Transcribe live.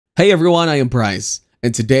Hey everyone, I am Bryce,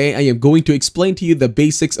 and today I am going to explain to you the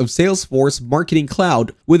basics of Salesforce Marketing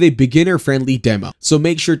Cloud with a beginner-friendly demo. So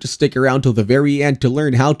make sure to stick around till the very end to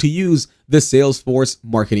learn how to use the Salesforce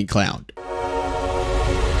Marketing Cloud.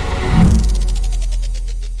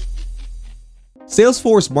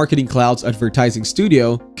 Salesforce Marketing Cloud's Advertising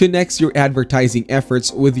Studio connects your advertising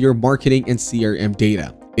efforts with your marketing and CRM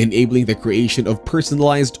data, enabling the creation of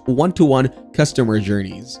personalized one-to-one customer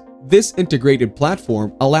journeys. This integrated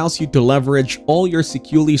platform allows you to leverage all your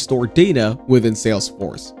securely stored data within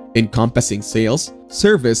Salesforce, encompassing sales,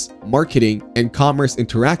 service, marketing, and commerce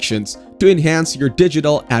interactions to enhance your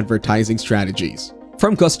digital advertising strategies.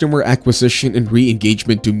 From customer acquisition and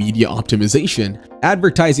re-engagement to media optimization,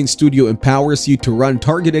 Advertising Studio empowers you to run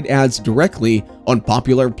targeted ads directly on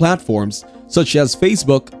popular platforms such as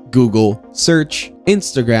Facebook, Google, Search,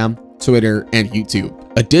 Instagram, Twitter, and YouTube.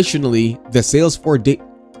 Additionally, the Salesforce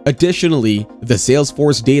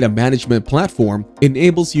Data Management Platform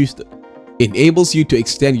enables you to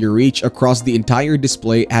extend your reach across the entire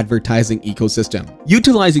display advertising ecosystem.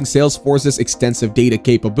 Utilizing Salesforce's extensive data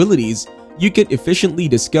capabilities, you can efficiently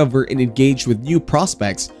discover and engage with new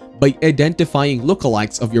prospects by identifying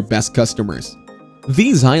lookalikes of your best customers.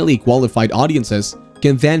 These highly qualified audiences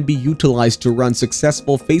can then be utilized to run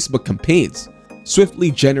successful Facebook campaigns, swiftly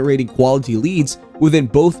generating quality leads within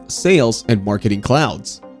both sales and marketing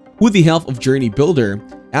clouds. With the help of Journey Builder,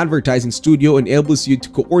 Advertising Studio enables you to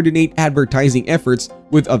coordinate advertising efforts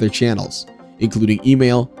with other channels, including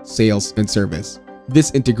email, sales, and service.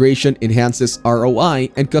 This integration enhances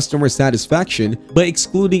ROI and customer satisfaction by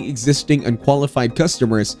excluding existing unqualified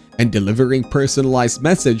customers and delivering personalized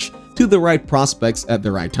message to the right prospects at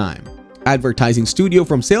the right time. Advertising Studio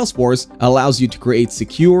from Salesforce allows you to create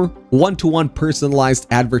secure, one-to-one personalized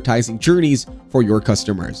advertising journeys for your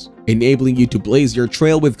customers, enabling you to blaze your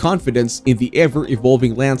trail with confidence in the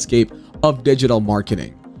ever-evolving landscape of digital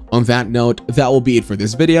marketing. On that note, that will be it for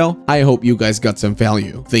this video. I hope you guys got some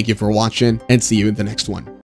value. Thank you for watching and see you in the next one.